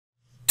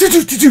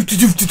Welcome to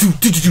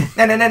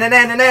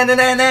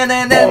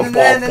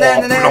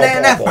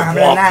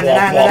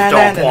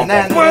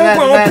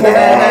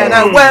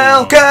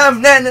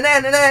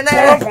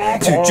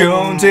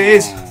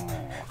Jonesy's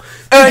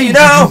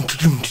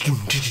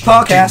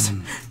podcast.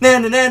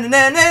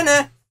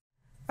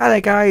 Hi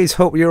there guys,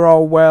 hope you're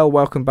all well.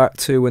 Welcome back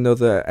to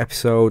another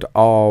episode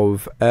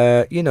of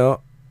I've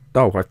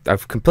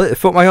completely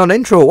fucked my own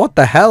intro. What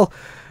the hell?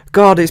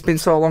 God, it's been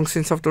so long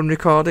since I've done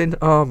recording.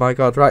 Oh my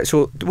god. Right,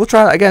 so we'll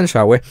try that again,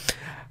 shall we?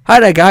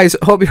 Hi there guys,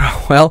 hope you're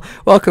all well.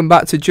 Welcome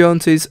back to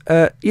Jonesy's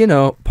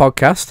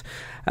podcast.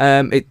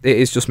 It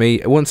is just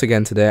me once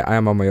again today. I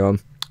am on my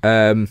own.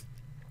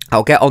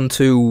 I'll get on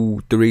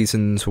to the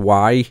reasons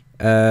why,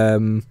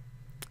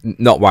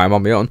 not why I'm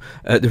on my own,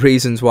 the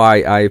reasons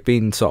why I've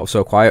been sort of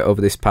so quiet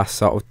over this past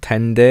sort of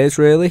 10 days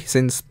really,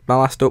 since my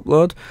last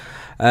upload.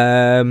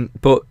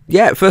 But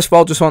yeah, first of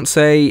all, just want to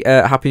say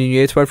Happy New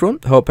Year to everyone.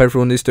 Hope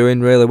everyone is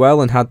doing really well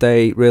and had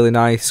a really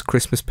nice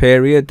Christmas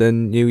period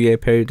and New Year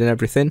period and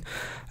everything.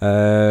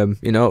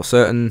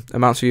 Certain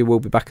amounts of you will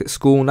be back at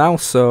school now,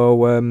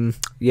 so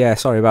yeah,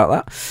 sorry about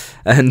that.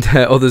 And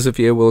others of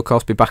you will of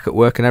course be back at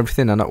work and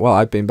everything. And well,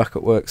 I've been back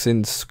at work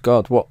since,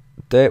 God, what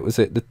date was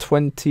it?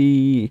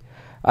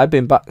 I've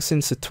been back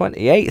since the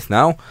 28th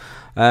now.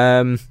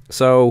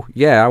 So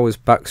yeah, I was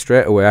back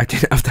straight away. I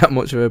didn't have that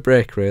much of a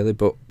break really,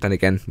 but then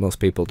again, most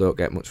people don't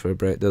get much of a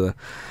break, do they?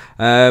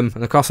 And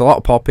of course, a lot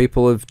of poor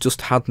people have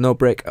just had no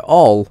break at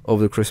all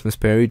over the Christmas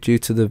period due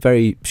to the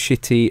very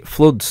shitty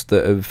floods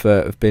that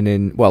have been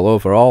in, well,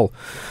 overall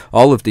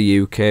all of the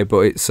UK,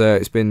 but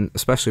it's been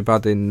especially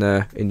bad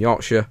in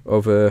Yorkshire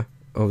over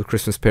the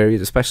Christmas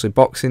period, especially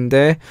Boxing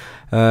Day.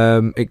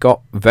 It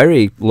got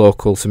very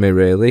local to me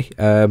really.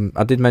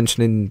 I did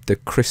mention in the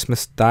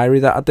Christmas diary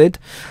that I did.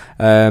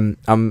 I'm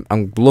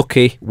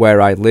lucky where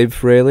I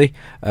live really,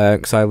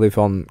 because I live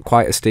on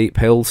quite a steep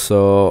hill,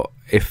 so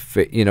if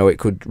it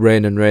could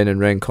rain and rain and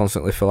rain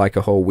constantly for like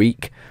a whole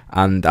week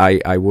and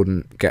I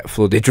wouldn't get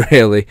flooded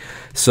really.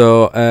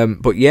 So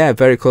but yeah,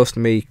 very close to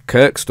me,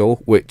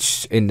 Kirkstall,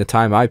 which in the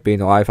time I've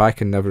been alive I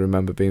can never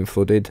remember being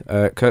flooded.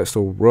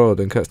 Kirkstall Road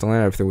and Kirkstall Lane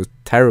and everything was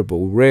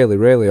terrible, really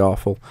really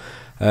awful.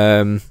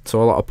 So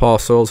a lot of poor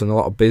souls and a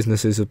lot of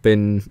businesses have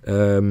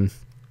been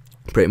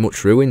pretty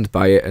much ruined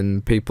by it,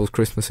 and people's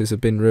Christmases have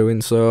been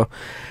ruined. So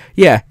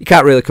yeah, you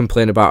can't really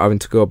complain about having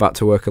to go back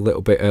to work a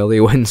little bit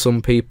earlier when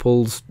some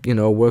people's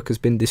work has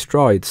been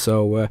destroyed.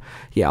 So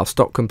yeah, I'll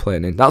stop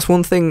complaining. That's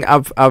one thing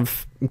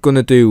I've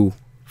gonna do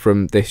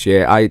from this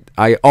year.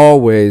 I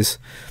always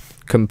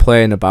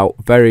complain about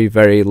very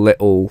very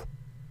little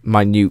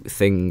minute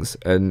things,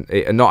 and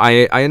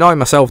I annoy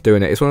myself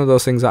doing it. It's one of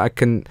those things that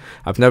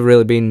I've never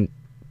really been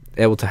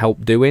able to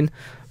help doing,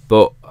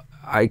 but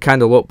I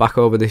kind of look back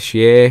over this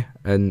year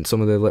and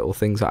some of the little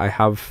things that I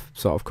have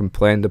sort of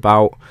complained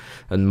about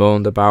and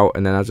moaned about,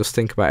 and then I just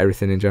think about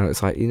everything in general.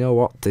 It's like, you know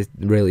what, there's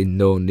really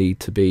no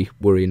need to be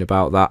worrying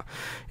about that.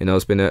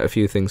 There's been a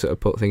few things that have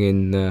put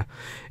things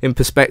in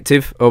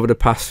perspective over the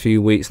past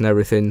few weeks and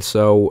everything.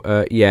 So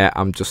yeah,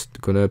 I'm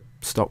just gonna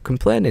stop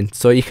complaining.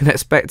 So you can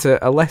expect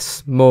a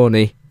less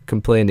moany,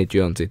 complaining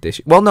Jonesy this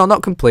year. Well, no,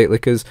 not completely,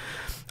 because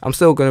I'm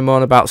still going to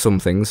moan about some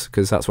things,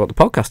 because that's what the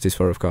podcast is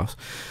for, of course.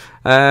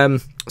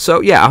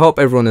 So yeah, I hope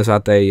everyone has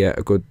had a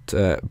good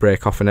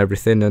break off and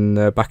everything,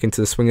 and back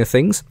into the swing of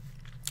things.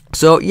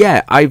 So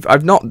yeah,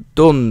 I've not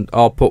done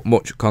or put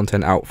much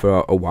content out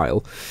for a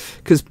while,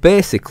 because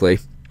basically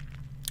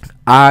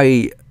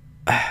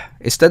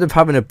instead of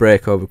having a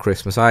break over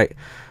Christmas, I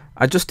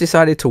just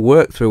decided to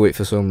work through it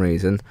for some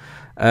reason.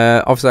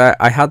 Obviously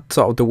I had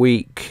sort of the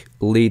week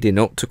leading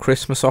up to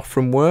Christmas off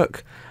from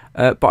work,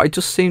 but I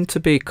just seemed to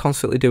be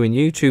constantly doing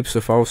YouTube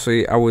stuff.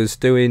 Obviously I was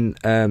doing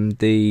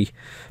the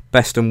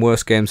best and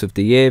worst games of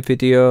the year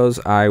videos.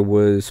 I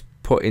was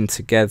putting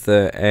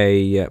together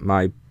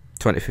my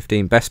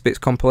 2015 best bits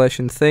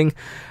compilation thing.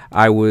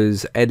 I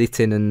was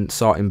editing and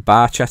sorting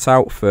bar chat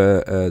out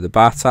for the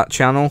bar chat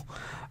channel.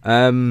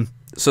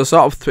 So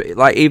sort of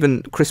like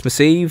even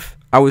Christmas Eve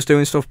I was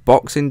doing stuff.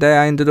 Boxing Day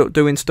I ended up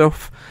doing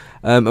stuff.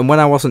 And when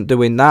I wasn't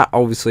doing that,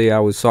 obviously I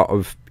was sort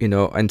of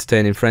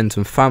entertaining friends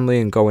and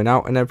family and going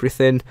out and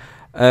everything.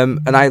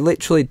 And I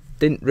literally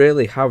didn't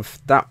really have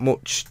that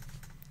much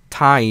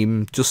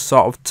time just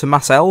sort of to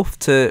myself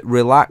to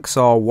relax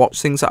or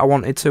watch things that I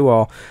wanted to,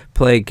 or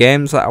play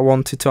games that I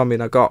wanted to. I mean,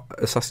 I got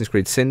Assassin's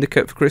Creed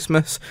Syndicate for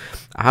Christmas.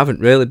 I haven't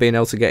really been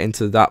able to get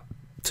into that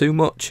too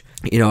much.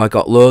 I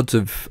got loads.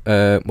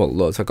 I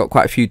got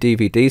quite a few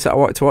DVDs that I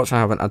wanted to watch. I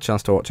haven't had a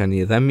chance to watch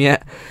any of them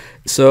yet.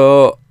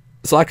 So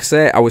like I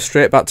say, I was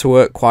straight back to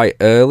work quite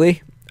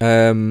early.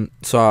 So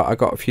I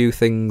got a few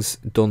things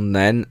done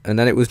then, and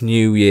then it was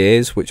New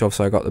Year's, which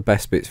obviously I got the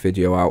best bits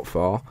video out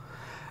for.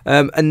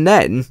 And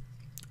then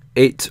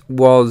it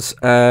was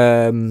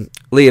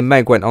Lee and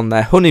Meg went on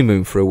their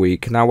honeymoon for a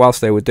week. Now,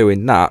 whilst they were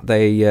doing that,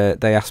 they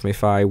asked me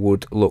if I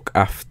would look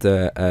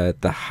after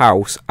the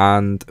house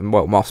and,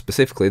 well, more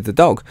specifically, the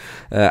dog,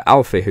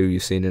 Alfie, who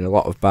you've seen in a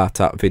lot of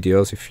Bartat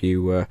videos. If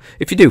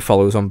you do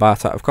follow us on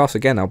Bartat, of course,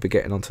 again, I'll be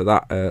getting onto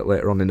that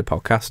later on in the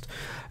podcast.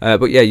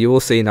 But yeah, you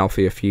will see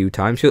Alfie a few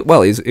times.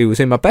 Well, he was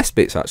in my best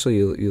bits, actually.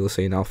 You'll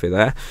see Alfie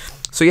there.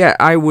 So yeah,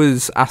 I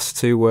was asked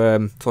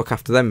to look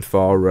after them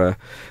for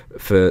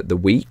the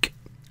week.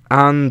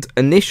 And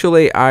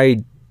initially,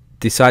 I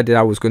decided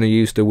I was going to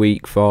use the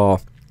week for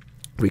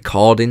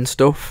recording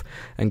stuff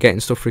and getting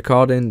stuff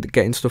recorded,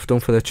 getting stuff done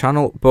for the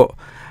channel. But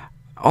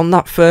on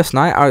that first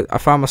night, I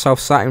found myself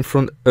sat in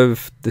front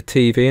of the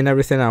TV and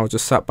everything. I was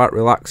just sat back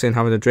relaxing,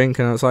 having a drink,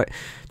 and I was like,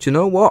 do you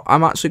know what?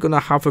 I'm actually going to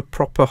have a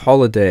proper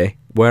holiday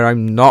where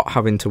I'm not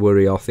having to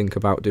worry or think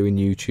about doing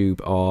YouTube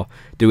or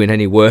doing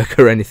any work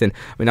or anything.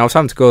 I mean, I was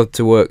having to go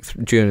to work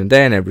during the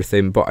day and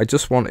everything, but I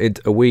just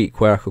wanted a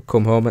week where I could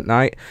come home at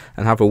night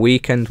and have a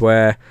weekend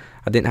where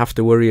I didn't have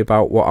to worry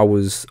about what I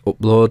was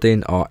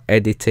uploading or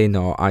editing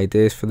or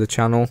ideas for the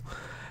channel.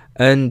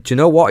 And do you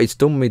know what? It's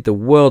done me the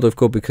world of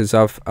good, because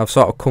I've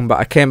sort of come back.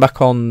 I came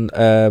back on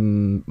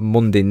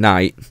Monday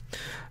night,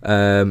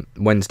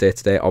 Wednesday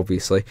today,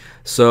 obviously.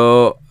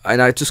 So,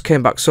 and I just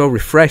came back so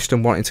refreshed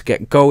and wanting to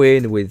get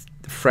going with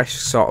fresh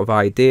sort of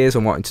ideas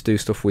and wanting to do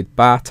stuff with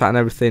Bartat and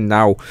everything.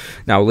 Now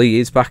Lee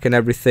is back and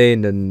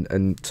everything,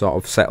 and sort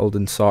of settled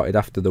and sorted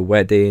after the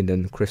wedding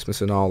and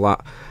Christmas and all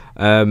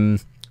that.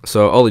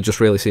 So only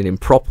just really seen him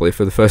properly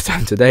for the first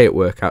time today at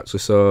work, actually.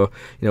 So,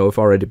 you know, we've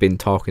already been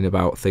talking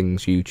about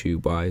things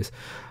YouTube-wise.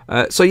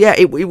 So yeah,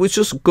 it was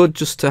just good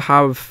just to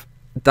have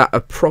a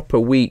proper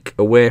week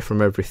away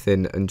from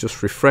everything and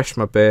just refresh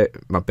my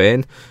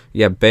brain.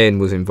 Yeah, Bane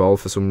was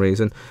involved for some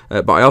reason.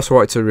 But I also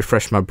wanted to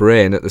refresh my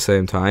brain at the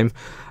same time.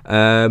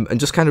 And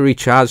just kind of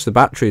recharge the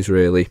batteries,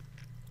 really.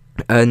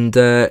 And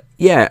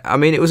yeah, I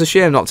mean, it was a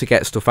shame not to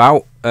get stuff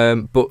out,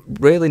 but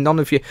really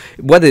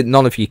whether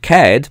none of you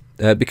cared,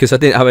 because I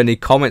didn't have any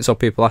comments or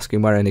people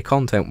asking where any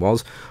content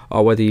was,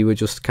 or whether you were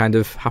just kind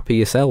of happy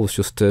yourselves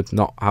just to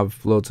not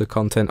have loads of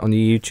content on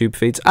your YouTube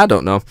feeds, I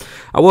don't know.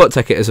 I won't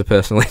take it as a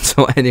personal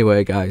insult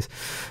anyway, guys.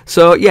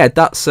 So yeah,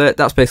 that's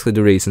basically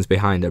the reasons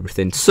behind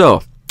everything.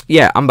 So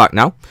yeah, I'm back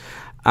now,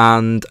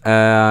 and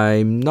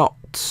I'm not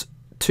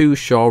too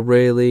sure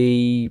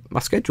really my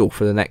schedule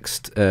for the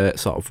next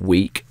sort of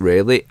week,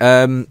 really.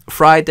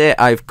 Friday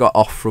I've got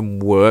off from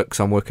work,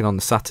 so I'm working on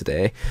the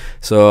Saturday,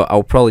 so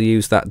I'll probably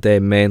use that day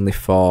mainly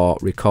for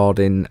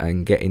recording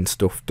and getting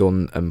stuff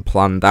done and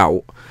planned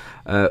out.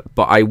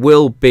 But I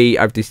will be,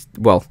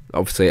 well,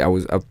 obviously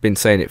I've been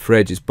saying it for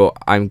ages, but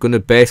I'm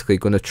basically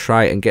gonna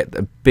try and get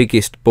the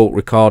biggest bulk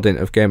recording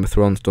of Game of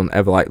Thrones done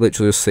ever, like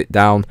literally just sit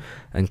down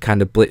and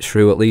kind of blitz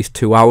through at least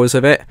 2 hours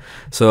of it.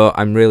 So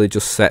I'm really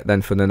just set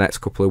then for the next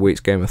couple of weeks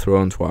Game of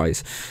Thrones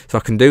wise, so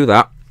I can do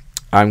that.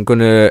 I'm going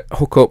to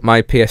hook up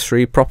my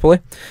PS3 properly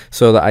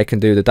so that I can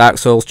do the Dark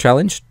Souls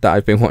challenge that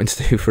I've been wanting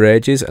to do for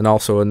ages, and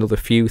also another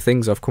few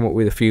things. I've come up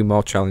with a few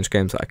more challenge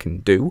games that I can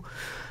do.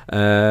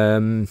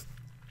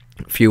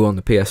 Few on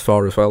the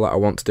PS4 as well that I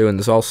want to do, and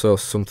there's also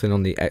something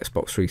on the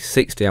Xbox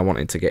 360 I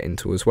wanted to get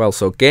into as well.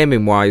 So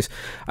gaming wise,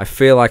 I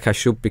feel like I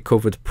should be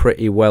covered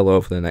pretty well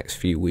over the next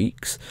few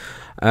weeks.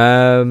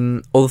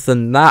 Other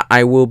than that,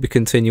 I will be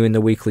continuing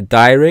the weekly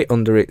diary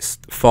under its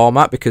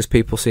format, because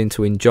people seem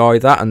to enjoy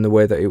that and the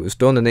way that it was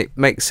done, and it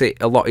makes it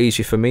a lot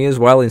easier for me as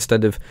well.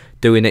 Instead of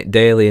doing it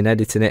daily and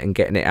editing it and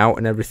getting it out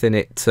and everything,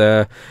 it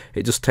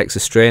just takes a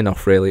strain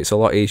off, really. It's a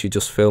lot easier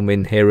just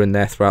filming here and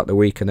there throughout the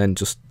week and then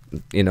just,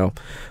 you know,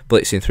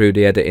 blitzing through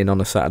the editing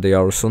on a Saturday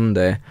or a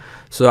Sunday.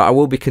 So I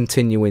will be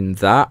continuing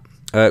that.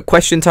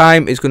 Question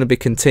time is going to be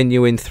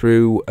continuing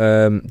through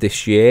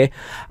this year.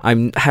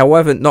 I'm,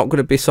 however, not going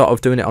to be sort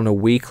of doing it on a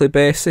weekly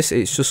basis.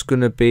 It's just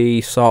going to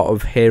be sort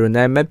of here and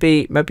there,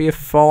 maybe a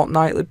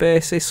fortnightly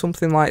basis,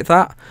 something like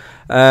that.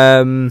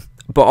 But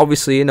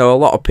obviously, you know, a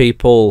lot of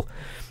people,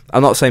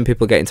 I'm not saying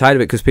people are getting tired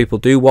of it, because people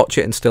do watch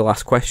it and still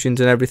ask questions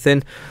and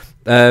everything.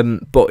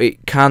 But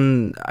it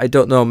can, I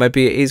don't know,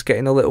 maybe it is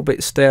getting a little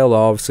bit stale,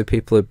 or obviously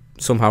people are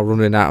somehow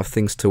running out of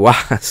things to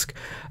ask.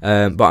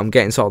 But I'm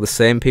getting sort of the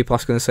same people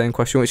asking the same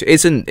question, which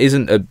isn't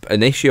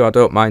an issue. I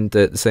don't mind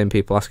the same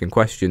people asking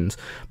questions,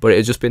 but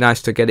it'd just be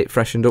nice to get it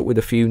freshened up with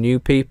a few new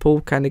people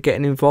kind of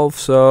getting involved.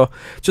 So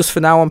just for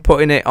now, I'm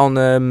putting it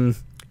on,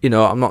 you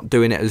know, I'm not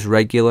doing it as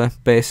regular,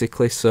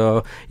 basically.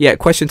 So yeah,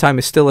 question time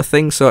is still a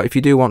thing. So if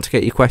you do want to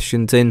get your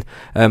questions in,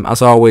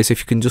 as always, if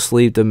you can just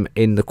leave them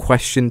in the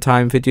question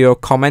time video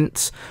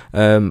comments,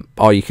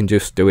 or you can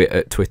just do it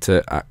at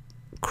Twitter at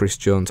Chris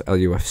Jones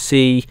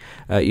LUFC,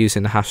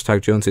 using the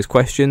hashtag Jonesy's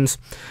questions.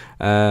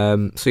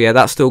 So yeah,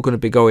 that's still going to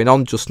be going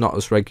on, just not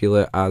as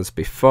regular as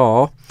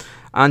before.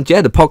 And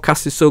yeah, the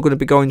podcast is still going to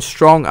be going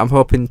strong. I'm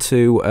hoping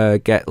to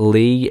get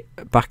Lee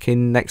back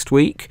in next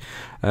week.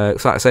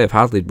 Like I say, I've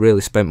hardly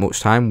really spent much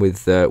time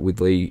with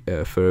Lee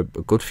for a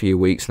good few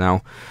weeks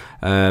now.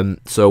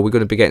 So we're going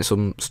to be getting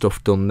some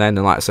stuff done then,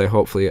 and like I say,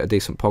 hopefully a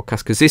decent podcast,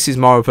 because this is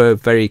more of a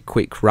very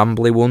quick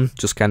rambly one,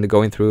 just kind of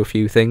going through a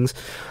few things.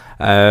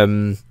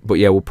 But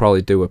yeah, we'll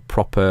probably do a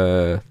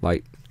proper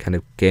like kind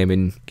of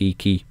gaming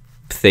geeky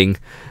thing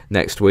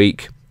next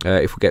week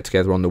if we get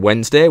together on the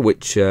Wednesday,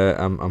 which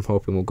I'm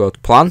hoping will go to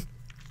plan.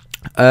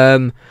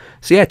 So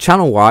yeah,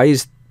 channel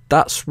wise,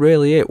 that's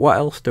really it. What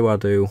else do I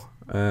do?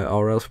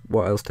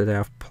 What else did I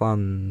have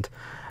planned?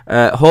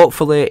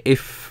 Hopefully,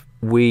 if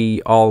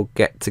we all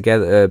get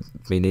together,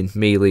 meaning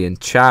Mealy and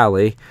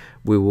Charlie,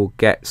 we will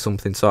get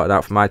something sorted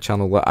out for my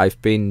channel that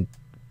I've been,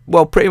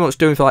 well, pretty much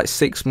doing for like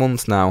 6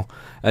 months now,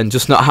 and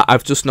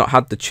I've just not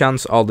had the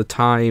chance or the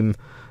time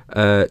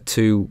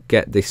to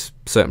get this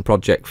certain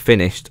project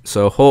finished.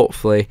 So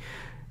hopefully,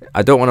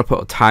 I don't want to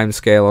put a time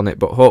scale on it,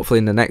 but hopefully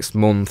in the next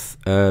month,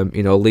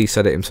 Lee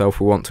said it himself,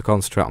 we want to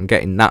concentrate on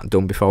getting that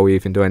done before we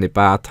even do any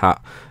bar tat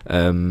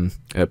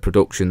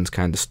productions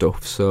kind of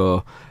stuff.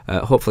 So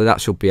hopefully that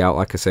should be out,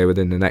 like I say,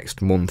 within the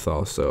next month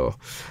or so.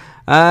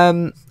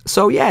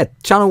 So yeah,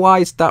 channel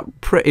wise, that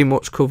pretty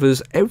much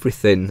covers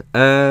everything.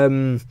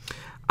 I'm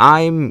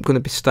going to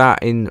be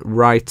starting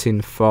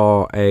writing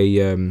for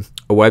a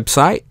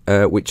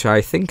website, which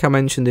I think I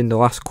mentioned in the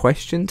last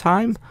question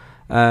time.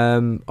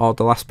 Or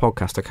the last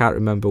podcast, I can't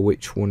remember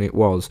which one it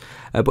was,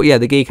 but yeah,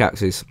 the Geek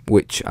Axis,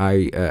 which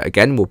I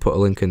again will put a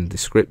link in the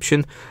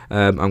description.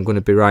 I'm going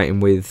to be writing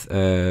with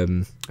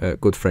a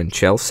good friend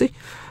Chelsea,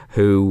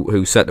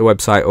 who set the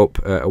website up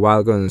a while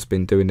ago and has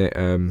been doing it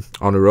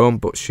on her own,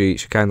 but she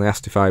kindly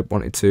asked if I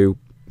wanted to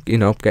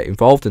get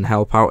involved and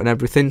help out and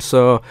everything.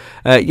 So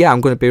yeah,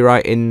 I'm going to be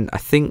writing, I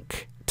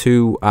think,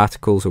 2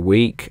 articles a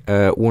week,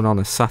 one on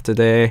a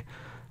Saturday.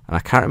 I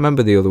can't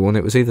remember the other one.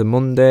 It was either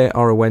Monday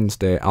or a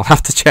Wednesday. I'll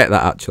have to check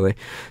that actually.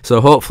 So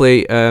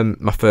hopefully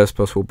my first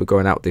post will be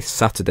going out this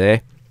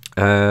Saturday.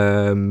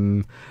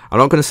 I'm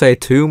not going to say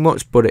too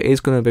much, but it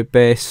is going to be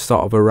based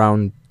sort of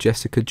around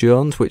Jessica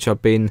Jones, which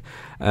I've been,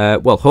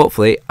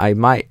 hopefully I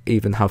might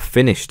even have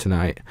finished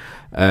tonight.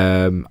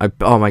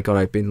 Oh my god,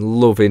 I've been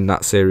loving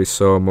that series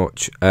so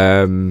much.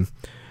 I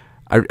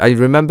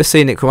remember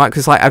seeing it come out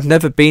because I've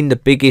never been the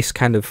biggest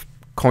kind of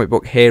comic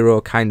book hero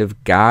kind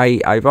of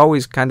guy. I've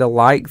always kind of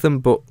liked them,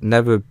 but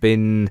never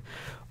been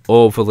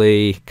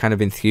overly kind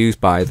of enthused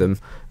by them.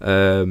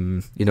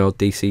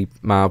 DC,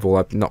 Marvel,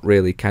 I've not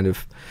really kind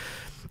of,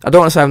 I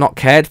don't want to say I've not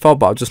cared for,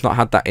 but I've just not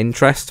had that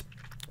interest.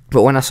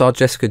 But when I saw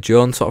Jessica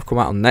Jones sort of come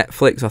out on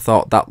Netflix, I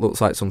thought that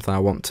looks like something I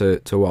want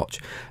to watch,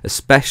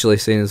 especially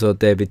seeing as though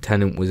David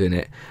Tennant was in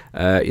it.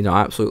 I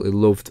absolutely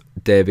loved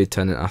David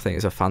Tennant. I think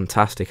he's a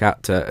fantastic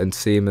actor, and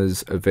see him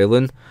as a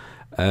villain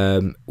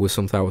was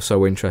something I was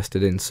so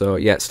interested in. So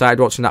yeah, started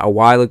watching that a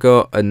while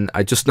ago, and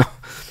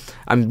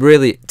I'm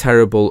really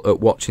terrible at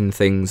watching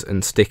things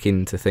and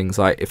sticking to things.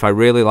 Like if I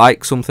really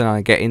like something and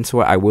I get into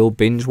it, I will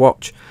binge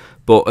watch.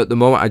 But at the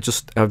moment, I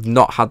just have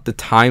not had the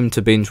time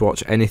to binge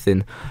watch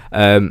anything.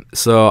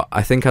 So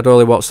I think I'd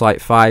only watched like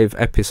 5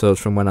 episodes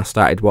from when I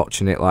started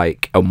watching it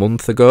like a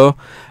month ago.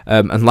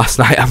 And last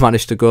night I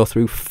managed to go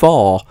through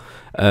 4.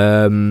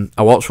 I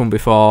watched one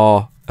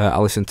before I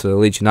listened to the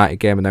Leeds United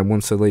game, and then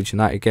once the Leeds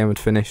United game had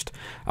finished,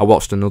 I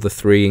watched another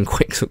 3 in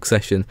quick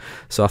succession.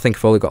 So I think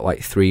I've only got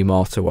like 3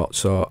 more to watch.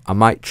 So I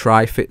might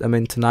try fit them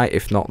in tonight.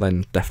 If not,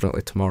 then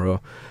definitely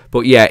tomorrow.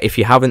 But yeah, if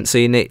you haven't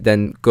seen it,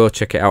 then go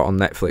check it out on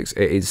Netflix.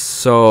 It is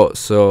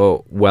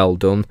so well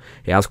done.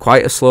 It has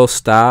quite a slow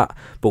start,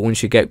 but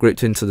once you get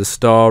gripped into the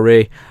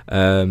story,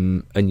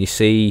 and you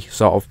see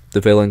sort of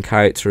the villain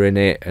character in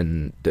it,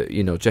 and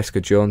Jessica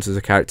Jones as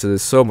a character,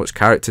 there's so much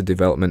character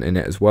development in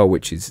it as well,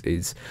 which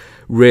is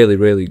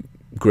really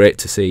great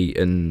to see.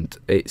 And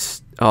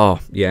it's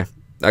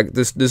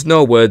there's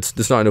no words,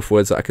 there's not enough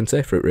words that I can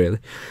say for it really.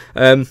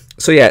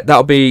 So yeah,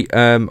 that'll be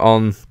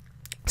on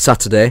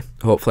Saturday.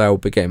 Hopefully I will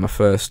be getting my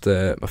first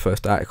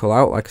article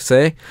out, like I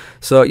say.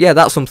 So yeah,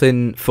 that's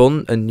something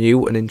fun and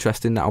new and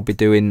interesting that I'll be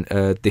doing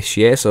this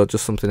year. So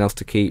just something else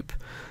to keep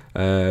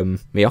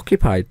me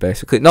occupied,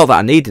 basically. Not that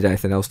I needed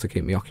anything else to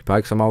keep me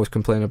occupied, because I'm always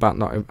complaining about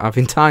not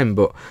having time.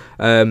 But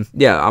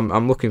yeah,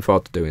 I'm looking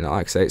forward to doing that.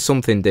 Like I say, it's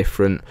something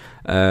different,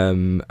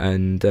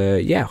 and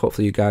yeah,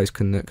 hopefully you guys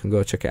can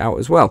go check it out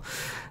as well.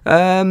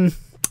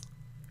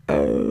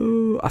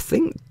 I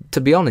think,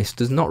 to be honest,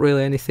 there's not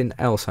really anything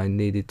else I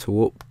needed to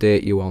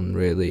update you on,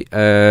 really.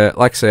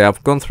 Like I say,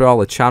 I've gone through all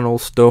the channel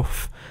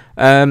stuff.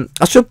 I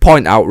should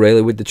point out,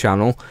 really, with the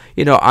channel,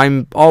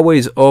 I'm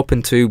always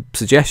open to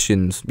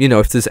suggestions.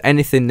 If there's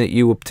anything that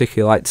you would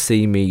particularly like to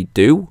see me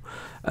do,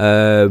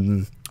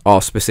 or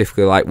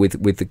specifically like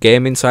with the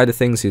gaming side of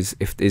things, is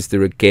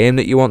there a game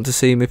that you want to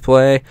see me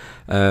play?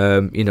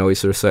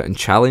 Is there a certain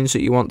challenge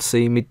that you want to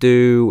see me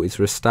do? Is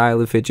there a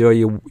style of video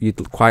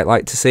you'd quite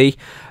like to see?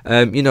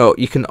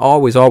 You can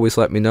always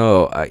let me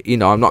know.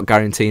 I'm not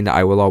guaranteeing that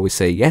I will always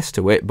say yes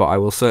to it, but I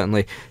will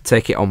certainly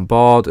take it on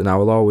board, and I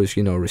will always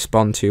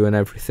respond to you and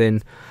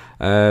everything.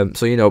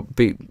 So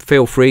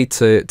feel free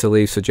to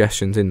leave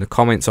suggestions in the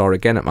comments, or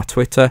again at my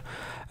Twitter.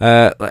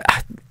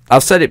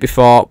 I've said it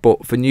before,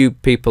 but for new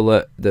people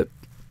that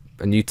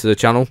are new to the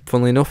channel,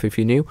 funnily enough, if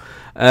you're new,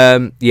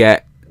 yeah,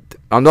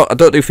 I don't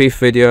do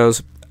FIFA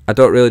videos. I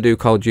don't really do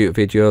Call of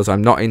Duty videos.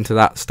 I'm not into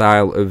that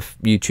style of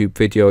YouTube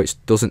video. It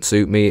doesn't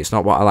suit me. It's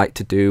not what I like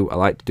to do. I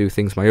like to do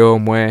things my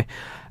own way.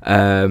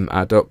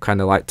 I don't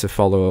kind of like to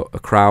follow a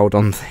crowd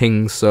on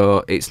things,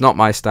 so it's not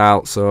my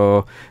style.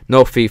 So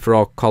no FIFA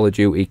or Call of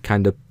Duty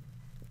kind of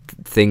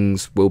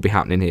things will be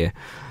happening here.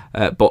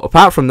 But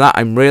apart from that,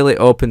 I'm really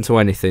open to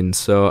anything,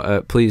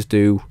 so please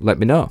do let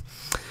me know.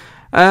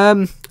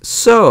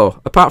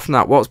 So apart from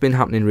that, what's been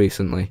happening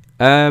recently?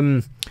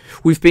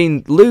 We've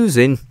been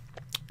losing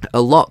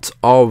a lot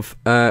of,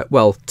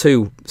 well,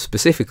 two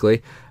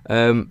specifically,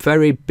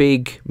 very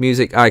big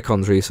music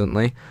icons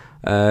recently.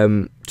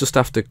 Just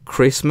after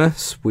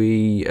Christmas,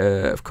 we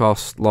of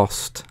course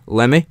lost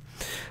Lemmy,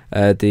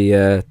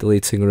 the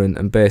lead singer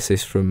and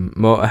bassist from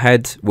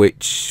Motorhead,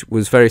 which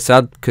was very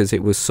sad because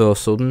it was so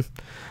sudden.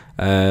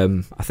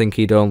 I think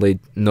he'd only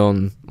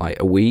known like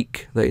a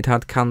week that he'd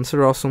had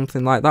cancer or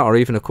something like that, or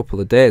even a couple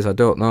of days, I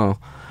don't know.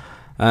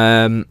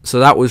 So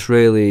that was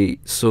really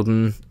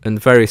sudden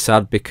and very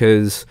sad,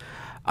 because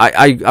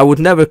I would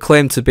never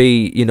claim to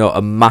be, you know,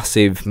 a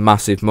massive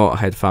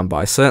Motorhead fan, but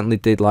I certainly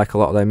did like a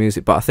lot of their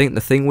music. But I think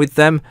the thing with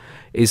them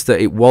is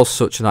that it was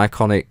such an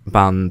iconic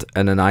band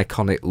and an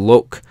iconic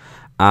look,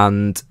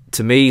 and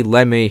to me,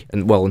 Lemmy,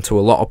 and well, and to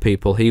a lot of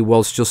people, he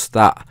was just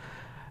that.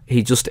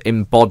 He just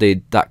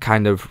embodied that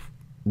kind of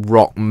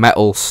rock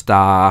metal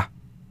star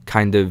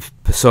kind of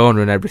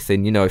persona and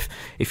everything. You know,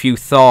 if you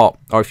thought,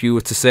 or if you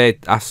were to say,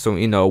 ask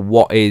someone, you know,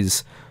 what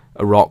is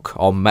a rock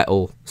or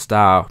metal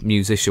star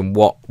musician,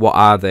 what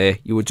are they,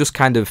 you would just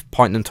kind of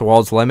point them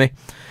towards Lemmy.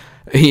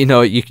 You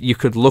know, you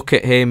could look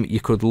at him, you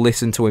could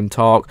listen to him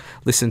talk,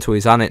 listen to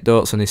his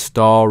anecdotes and his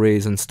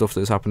stories and stuff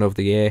that's happened over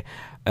the year,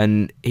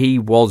 and he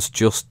was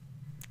just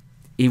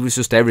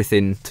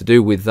everything to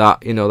do with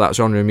that, you know, that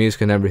genre of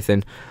music and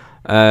everything.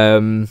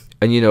 And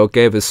you know,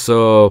 gave us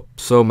so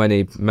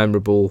many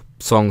memorable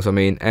songs. I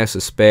mean, Ace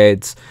of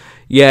Spades,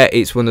 yeah,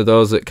 it's one of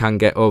those that can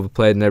get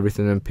overplayed and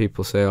everything, and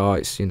people say, oh,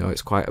 it's, you know,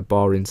 it's quite a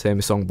boring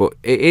samey song, but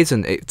it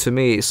isn't. It, to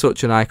me, it's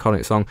such an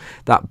iconic song.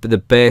 That the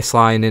bass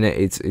line in it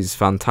is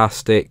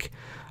fantastic.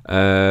 You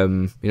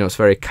know, it's a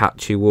very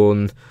catchy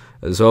one.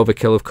 There's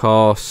Overkill, of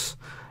course.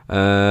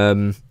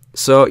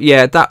 So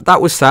yeah,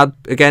 that was sad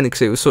again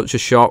because it was such a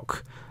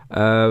shock.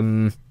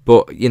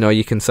 But you know,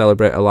 you can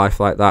celebrate a life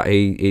like that.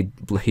 He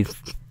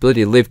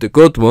bloody lived a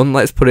good one,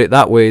 let's put it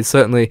that way. He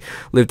certainly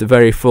lived a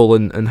very full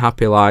and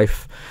happy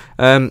life.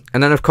 And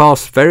then of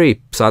course,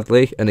 very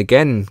sadly, and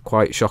again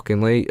quite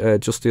shockingly,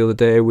 just the other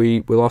day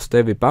we lost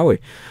David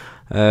Bowie,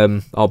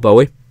 or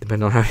Bowie,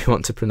 depending on how you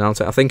want to pronounce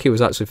it. I think he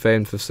was actually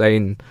famed for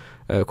saying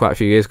quite a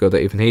few years ago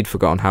that even he'd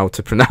forgotten how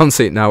to pronounce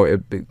it. Now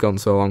it had gone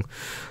so long.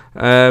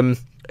 And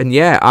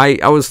yeah,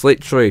 I was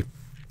literally,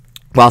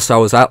 whilst I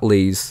was at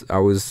Lee's, I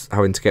was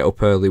having to get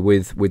up early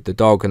with the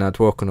dog, and I'd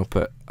woken up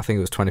at, I think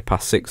it was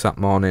 6:20 that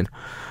morning,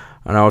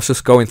 and I was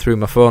just going through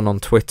my phone on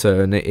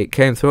Twitter, and it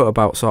came through at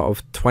about sort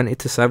of 7:20,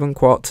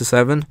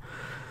 7:15,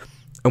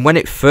 and when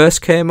it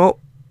first came up,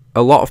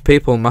 a lot of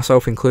people,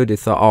 myself included,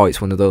 thought, oh, it's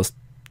one of those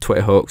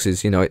Twitter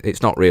hoaxes, you know,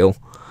 it's not real.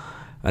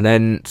 And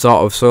then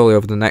sort of slowly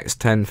over the next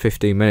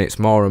 10-15 minutes,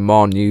 more and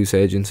more news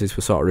agencies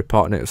were sort of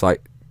reporting it. It was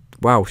like,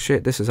 wow,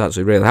 shit, this has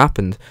actually really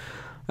happened.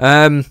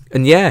 And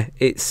yeah,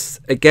 it's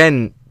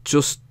again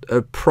just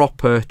a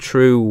proper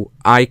true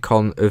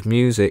icon of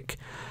music.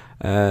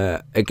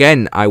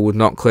 Again, I would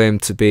not claim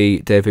to be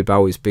David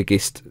Bowie's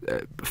biggest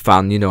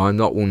fan. You know, I'm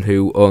not one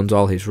who owns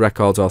all his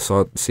records or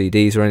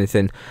CDs or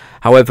anything.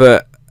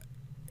 However,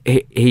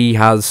 he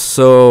has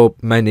so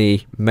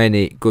many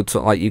good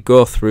songs. Like, you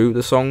go through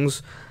the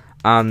songs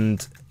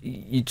and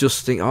you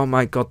just think, oh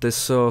my god, there's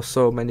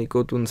so many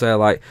good ones there.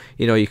 Like,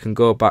 you know, you can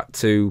go back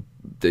to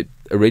the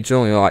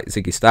original, you know, like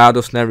Ziggy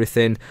Stardust and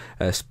everything,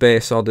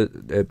 Space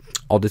Oddity.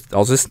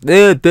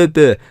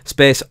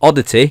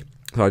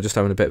 Sorry, just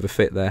having a bit of a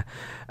fit there.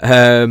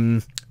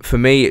 For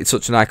me, it's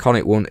such an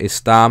iconic one is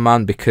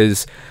Starman,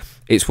 because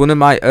it's one of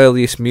my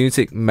earliest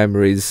music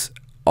memories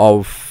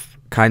of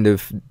kind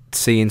of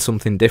seeing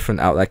something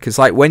different out there. Because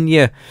like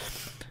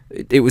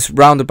it was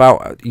round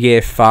about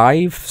year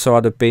 5, so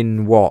I'd have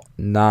been, what,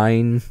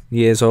 9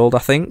 years old, I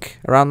think,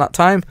 around that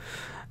time.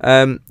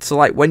 So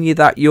like when you're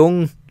that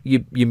young,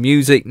 your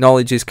music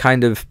knowledge is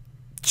kind of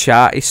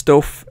charty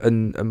stuff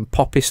and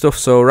poppy stuff.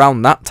 So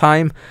around that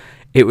time,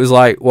 it was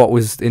like what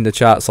was in the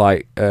charts,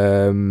 like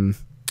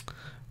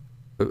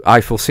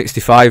Eiffel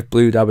 65,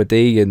 Blue Dabba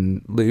Dee,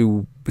 and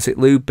Lou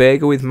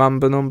Bega with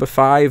Mamba Number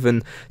 5,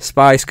 and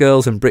Spice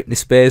Girls and Britney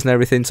Spears and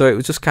everything. So it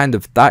was just kind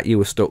of that you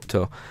were stuck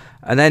to.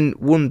 And then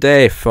one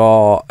day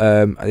for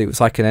it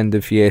was like an end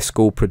of year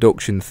school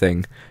production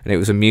thing, and it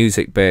was a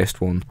music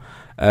based one.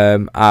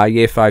 Our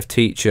year 5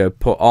 teacher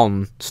put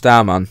on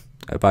Starman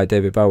by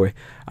David Bowie.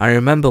 I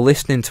remember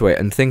listening to it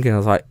and thinking, I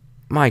was like,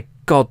 my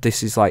god,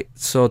 this is like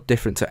so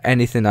different to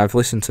anything I've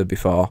listened to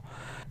before.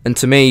 And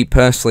to me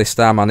personally,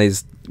 Starman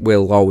is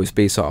will always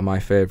be sort of my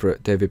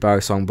favourite David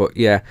Bowie song. But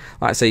yeah,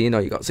 like I say, you know,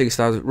 you got 6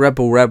 Stars.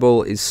 Rebel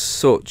Rebel is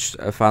such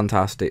a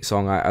fantastic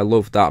song. I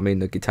love that. I mean,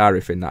 the guitar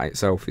riff in that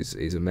itself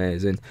is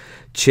amazing.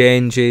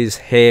 Changes,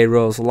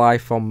 Heroes,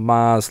 Life on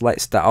Mars,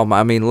 Let's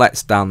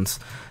Dance.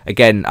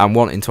 Again, I'm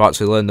wanting to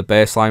actually learn the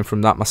bass line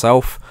from that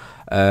myself,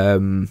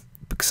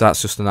 because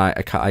that's just an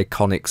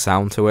iconic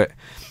sound to it.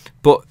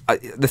 But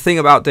the thing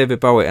about David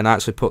Bowie, and I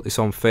actually put this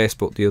on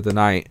Facebook the other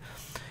night,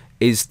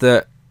 is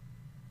that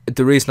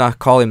the reason I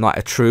call him like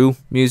a true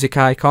music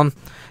icon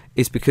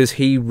is because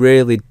he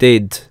really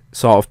did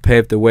sort of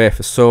pave the way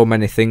for so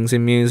many things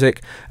in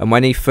music. And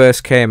when he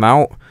first came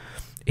out,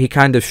 he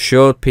kind of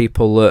showed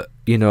people that,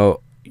 you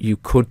know, you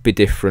could be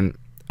different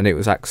and it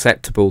was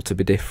acceptable to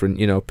be different.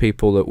 You know,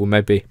 people that were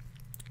maybe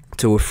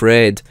too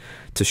afraid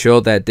to show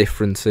their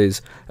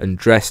differences and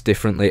dress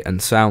differently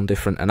and sound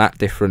different and act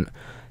different.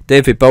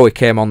 David Bowie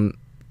came on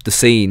the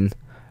scene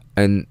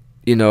and,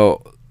 you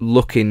know,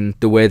 looking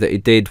the way that he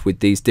did with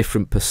these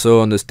different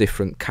personas,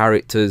 different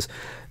characters,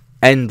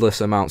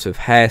 endless amounts of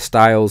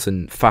hairstyles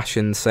and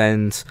fashion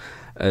sense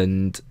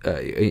and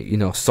you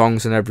know,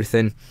 songs and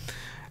everything.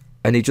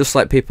 And he just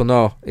let people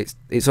know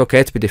it's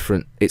okay to be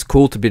different. It's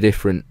cool to be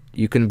different.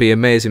 You can be an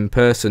amazing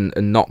person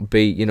and not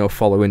be, you know,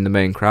 following the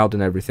main crowd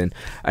and everything.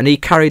 And he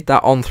carried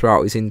that on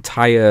throughout his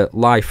entire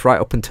life,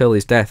 right up until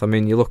his death. I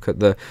mean, you look at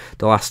the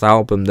last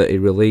album that he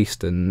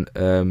released, and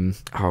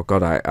oh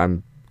god, I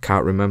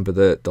can't remember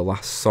the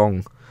last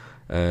song,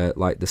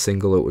 like the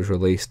single that was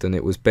released, and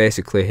it was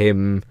basically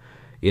him.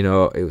 You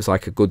know, it was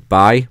like a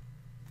goodbye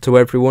to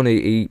everyone.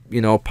 He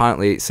you know,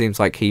 apparently it seems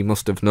like he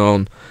must have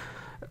known,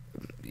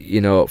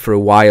 you know, for a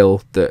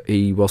while that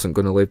he wasn't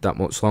going to live that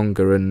much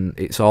longer, and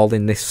it's all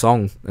in this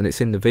song and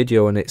it's in the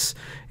video, and it's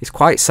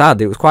quite sad.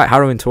 It was quite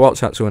harrowing to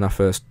watch actually when I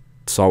first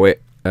saw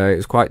it. It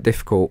was quite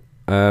difficult,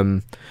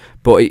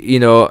 but you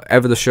know,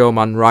 ever the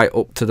showman right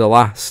up to the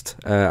last.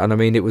 And I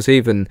mean, it was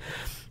even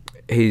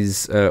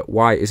his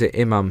wife, is it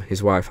Imam,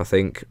 his wife, I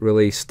think,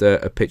 released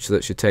a picture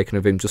that she'd taken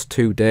of him just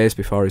 2 days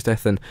before his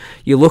death, and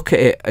you look at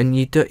it and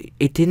he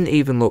didn't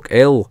even look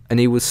ill,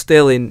 and he was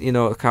still in, you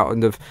know,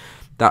 kind of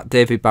that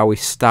David Bowie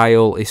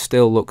style. He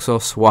still looks so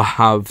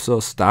suave, so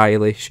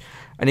stylish,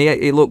 and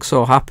he looks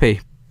so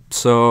happy.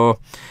 So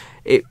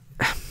it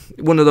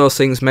one of those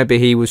things, maybe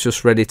he was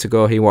just ready to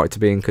go, he wanted to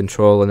be in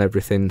control and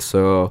everything.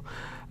 So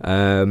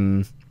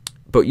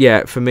but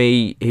yeah, for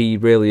me, he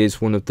really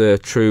is one of the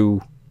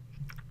true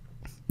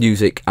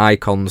music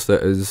icons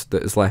that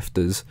has left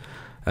us.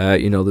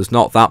 You know, there's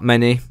not that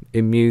many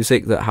in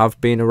music that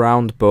have been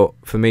around, but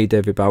for me,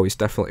 David Bowie's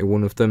definitely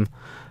one of them.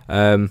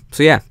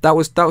 So yeah, that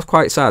was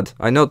quite sad.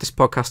 I know this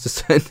podcast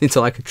has turned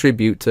into like a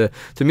tribute to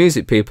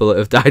music people that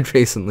have died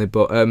recently,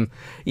 but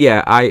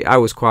yeah, I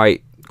was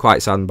quite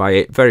saddened by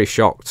it, very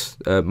shocked,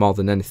 more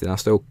than anything. I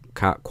still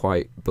can't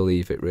quite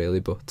believe it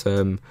really, but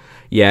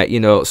yeah, you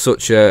know,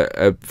 such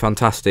a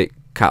fantastic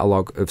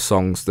catalogue of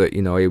songs that,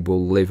 you know, he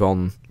will live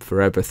on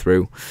forever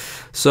through.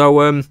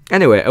 So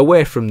anyway,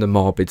 away from the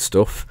morbid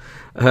stuff,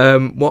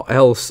 what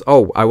else?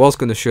 Oh, I was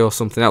going to show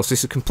something else.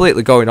 This is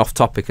completely going off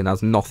topic and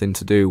has nothing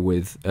to do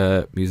with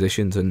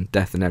musicians and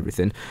death and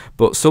everything,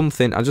 but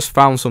something, I just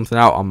found something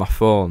out on my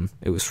phone.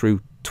 It was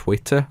through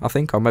Twitter, I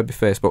think, or maybe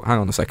Facebook. Hang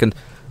on a second,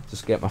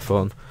 just get my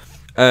phone.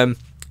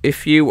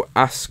 If you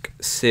ask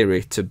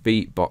Siri to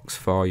beatbox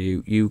for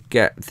you, you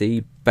get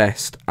the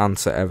best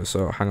answer ever.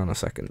 So hang on a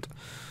second.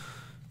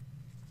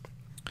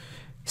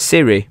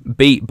 Siri,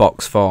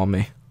 beatbox for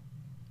me.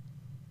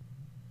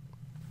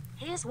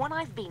 Here's one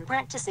I've been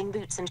practicing: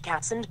 boots and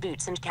cats and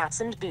boots and cats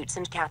and boots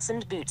and cats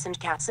and boots and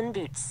cats and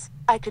boots.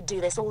 I could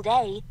do this all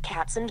day.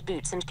 Cats and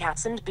boots and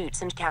cats and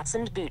boots and cats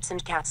and boots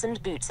and cats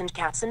and boots and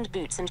cats and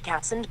boots and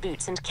cats and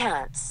boots and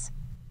cats.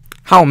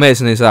 How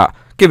amazing is that?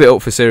 Give it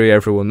up for Siri,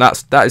 everyone.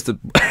 That is the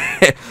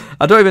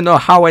I don't even know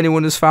how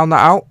anyone has found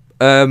that out.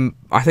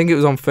 I think it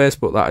was on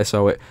Facebook that I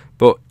saw it.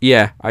 But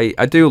yeah,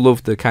 I do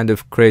love the kind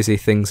of crazy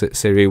things that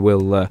Siri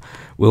will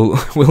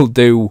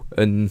do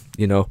and,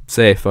 you know,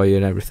 say for you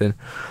and everything.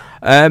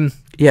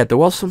 Yeah, there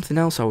was something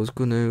else I was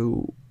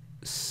gonna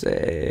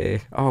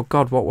say. Oh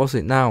god, what was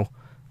it now?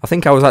 I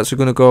think I was actually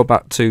gonna go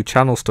back to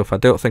channel stuff. I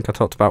don't think I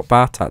talked about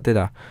Bartat, did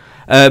I?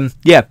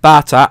 Yeah,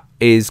 Bartat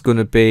is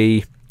gonna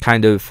be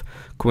kind of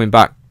coming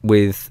back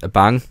with a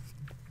bang.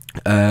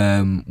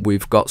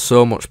 We've got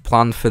so much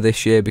planned for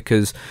this year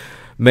because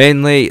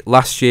mainly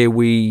last year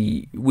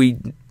we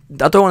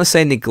I don't want to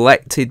say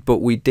neglected, but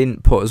we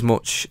didn't put as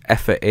much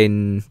effort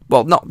in.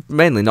 Well, not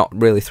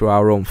really through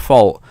our own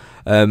fault,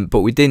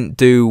 but we didn't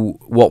do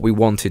what we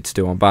wanted to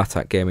do on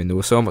Bartat Gaming. There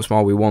was so much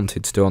more we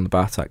wanted to do on the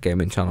Bartat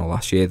Gaming channel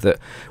last year that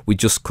we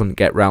just couldn't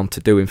get round to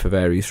doing for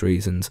various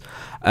reasons.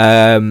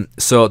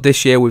 So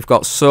this year we've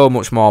got so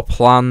much more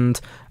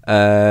planned,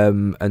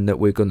 and that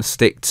we're going to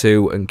stick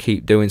to and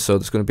keep doing. So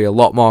there's going to be a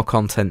lot more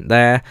content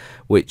there,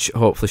 which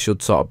hopefully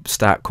should sort of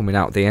start coming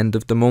out at the end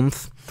of the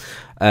month.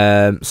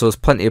 So there's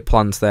plenty of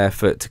plans there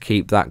to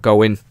keep that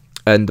going.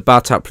 And the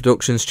Bartat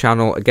Productions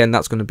channel, again,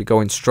 that's going to be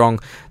going strong.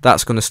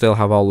 That's going to still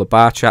have all the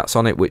bar chats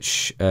on it,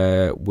 which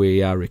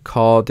we are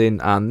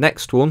recording. Our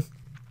next one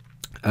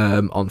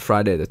on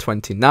Friday the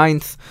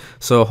 29th,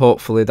 so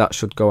hopefully that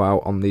should go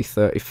out on the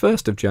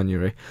 31st of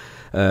January,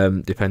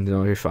 depending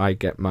on if I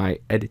get my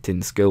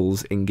editing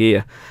skills in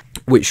gear,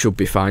 which should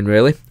be fine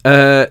really.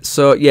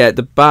 So yeah,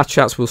 the bar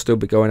chats will still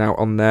be going out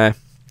on there.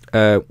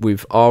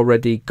 We've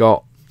already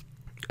got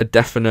a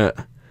definite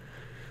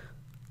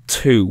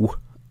 2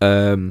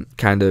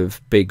 kind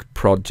of big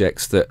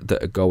projects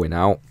that are going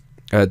out.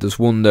 There's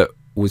one that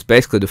was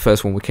basically the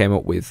first one we came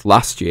up with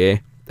last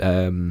year,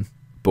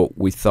 but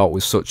we thought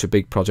was such a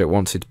big project,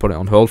 wanted to put it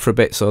on hold for a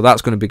bit, so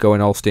that's going to be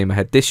going all steam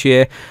ahead this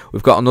year.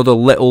 We've got another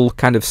little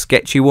kind of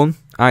sketchy one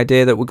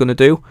idea that we're going to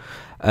do.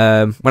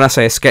 When I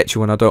say a sketchy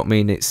one, I don't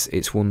mean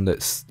it's one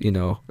that's, you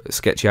know, a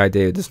sketchy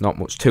idea, there's not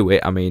much to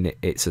it. I mean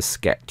it's a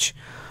sketch.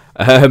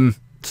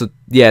 So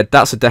yeah,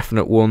 that's a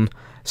definite one.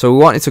 So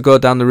we wanted to go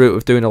down the route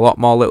of doing a lot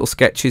more little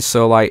sketches.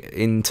 So like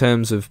in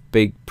terms of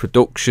big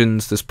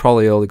productions, there's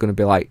probably only going to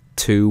be like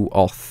 2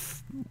 or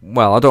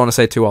well, I don't want to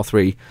say 2 or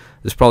 3.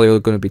 There's probably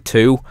only going to be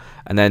 2,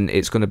 and then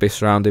it's going to be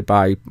surrounded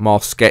by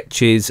more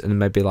sketches and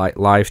maybe like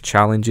live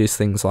challenges,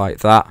 things like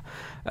that.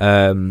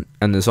 And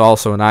there's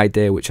also an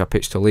idea which I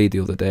pitched to Lee the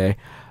other day,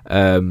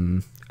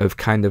 of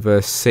kind of a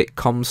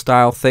sitcom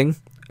style thing,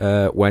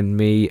 when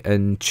me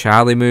and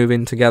Charlie move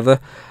in together.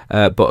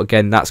 But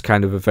again, that's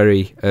kind of a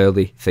very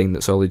early thing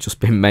that's only just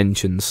been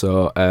mentioned.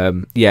 So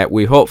yeah,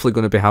 we're hopefully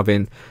going to be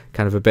having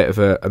kind of a bit of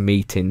a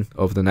meeting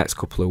over the next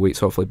couple of weeks,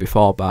 hopefully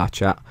before bar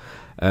chat,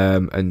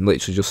 and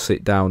literally just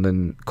sit down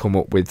and come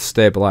up with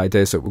stable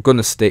ideas that we're going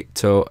to stick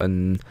to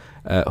and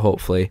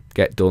hopefully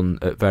get done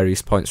at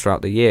various points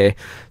throughout the year.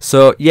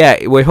 So yeah,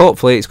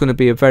 hopefully it's going to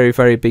be a very,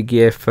 very big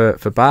year for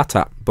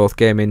Bartap, both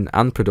gaming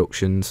and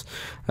productions.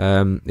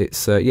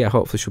 It's yeah,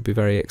 hopefully should be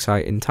very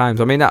exciting times.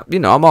 I mean, you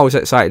know, I'm always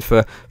excited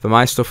for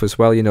my stuff as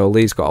well. You know,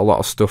 Lee's got a lot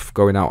of stuff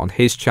going out on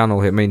his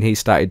channel. I mean, he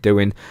started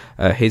doing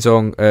his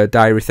own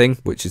diary thing,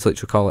 which is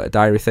literally call it a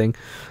diary thing,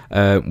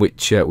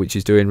 which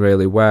is doing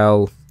really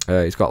well.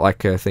 He's got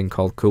like a thing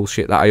called Cool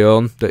Shit That I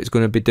Own that he's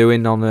going to be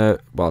doing on a,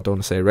 well, I don't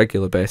want to say a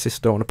regular basis,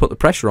 don't want to put the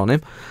pressure on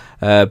him,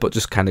 but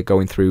just kind of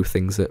going through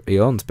things that he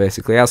owns,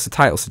 basically, as the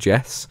title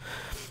suggests.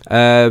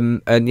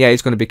 And yeah,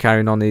 he's going to be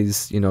carrying on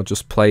his, you know,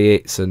 just play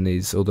it's and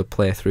his other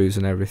playthroughs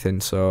and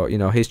everything. So, you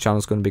know, his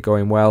channel's going to be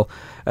going well,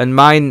 and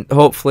mine,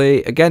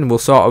 hopefully, again, will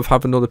sort of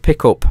have another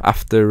pickup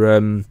after,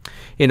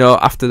 you know,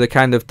 after the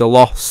kind of the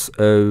loss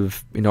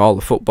of, you know, all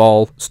the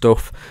football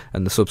stuff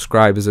and the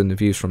subscribers and the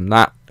views from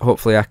that.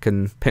 Hopefully, I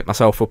can pick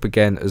myself up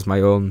again as my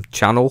own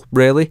channel,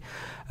 really,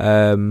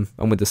 and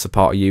with the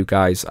support of you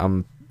guys,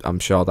 I'm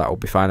sure that'll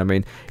be fine. I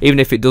mean, even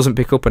if it doesn't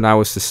pick up and I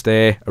was to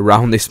stay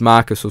around this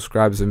mark of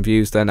subscribers and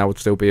views, then I would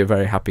still be a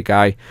very happy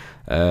guy,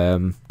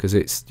 because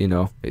it's, you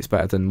know, it's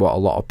better than what a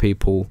lot of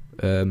people,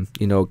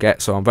 you know,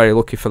 get. So I'm very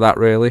lucky for that,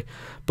 really.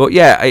 But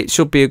yeah, it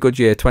should be a good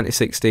year,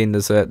 2016.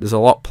 There's a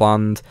lot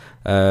planned.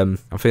 I'm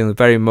feeling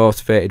very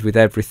motivated with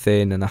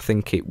everything, and I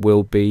think it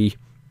will be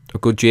a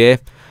good year.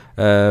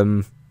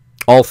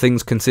 All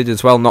things considered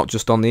as well, not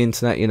just on the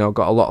internet. You know,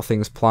 got a lot of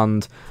things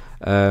planned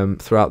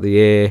throughout the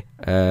year,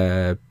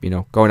 you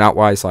know, going out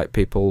wise, like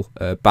people,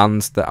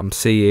 bands that I'm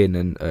seeing,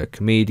 and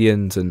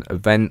comedians and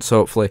events.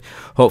 Hopefully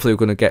we're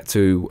going to get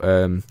to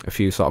a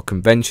few sort of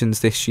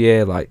conventions this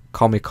year, like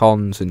Comic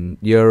Cons and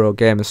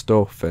Eurogamer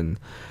stuff and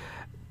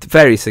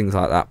various things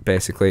like that.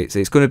 Basically,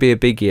 it's going to be a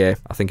big year.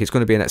 I think it's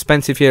going to be an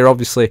expensive year.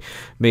 Obviously,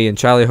 me and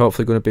Charlie are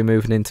hopefully going to be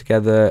moving in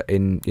together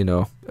in, you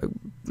know,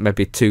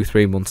 maybe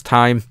 2-3 months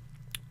time.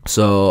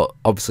 So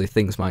obviously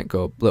things might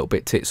go a little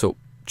bit tits up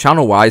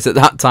channel wise at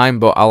that time,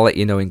 but I'll let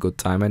you know in good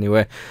time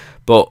anyway.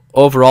 But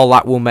overall,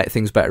 that will make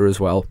things better as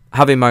well.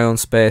 Having my own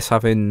space,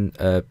 having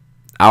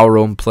our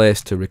own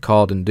place to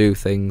record and do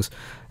things,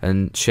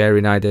 and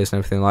sharing ideas and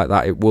everything like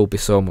that, it will be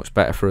so much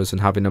better for us.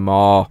 And having a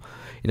more,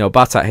 you know,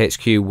 Batat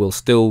HQ will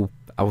still,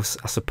 I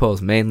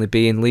suppose, mainly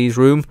be in Lee's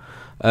room,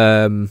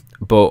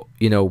 but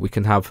you know, we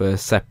can have a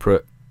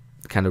separate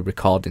kind of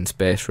recording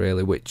space,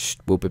 really, which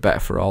will be better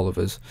for all of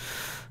us.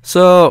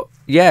 So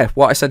yeah,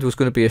 what I said was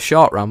going to be a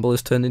short ramble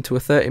has turned into a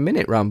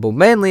 30-minute ramble,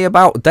 mainly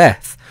about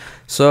death.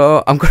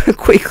 So I'm going to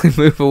quickly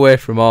move away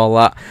from all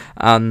that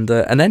and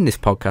end this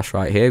podcast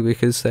right here,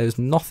 because there's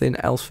nothing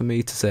else for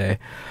me to say.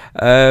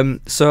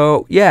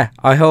 So yeah,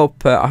 I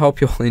hope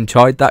you all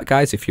enjoyed that,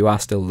 guys. If you are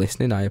still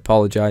listening, I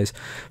apologise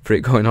for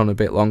it going on a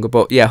bit longer,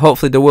 but yeah,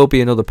 hopefully there will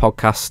be another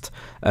podcast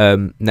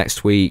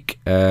next week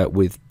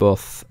with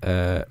both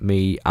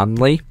me and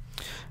Lee,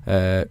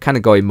 kind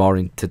of going more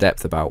into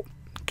depth about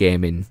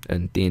gaming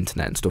and the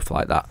internet and stuff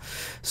like that.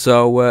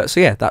 So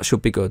yeah, that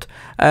should be good.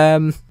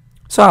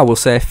 So I will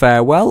say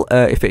farewell.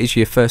 If it is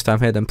your first time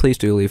here, then please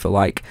do leave a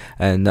like,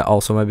 and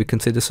also maybe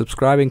consider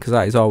subscribing, because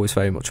that is always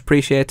very much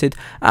appreciated.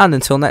 And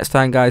until next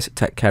time, guys,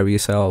 take care of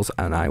yourselves,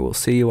 and I will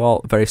see you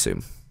all very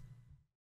soon.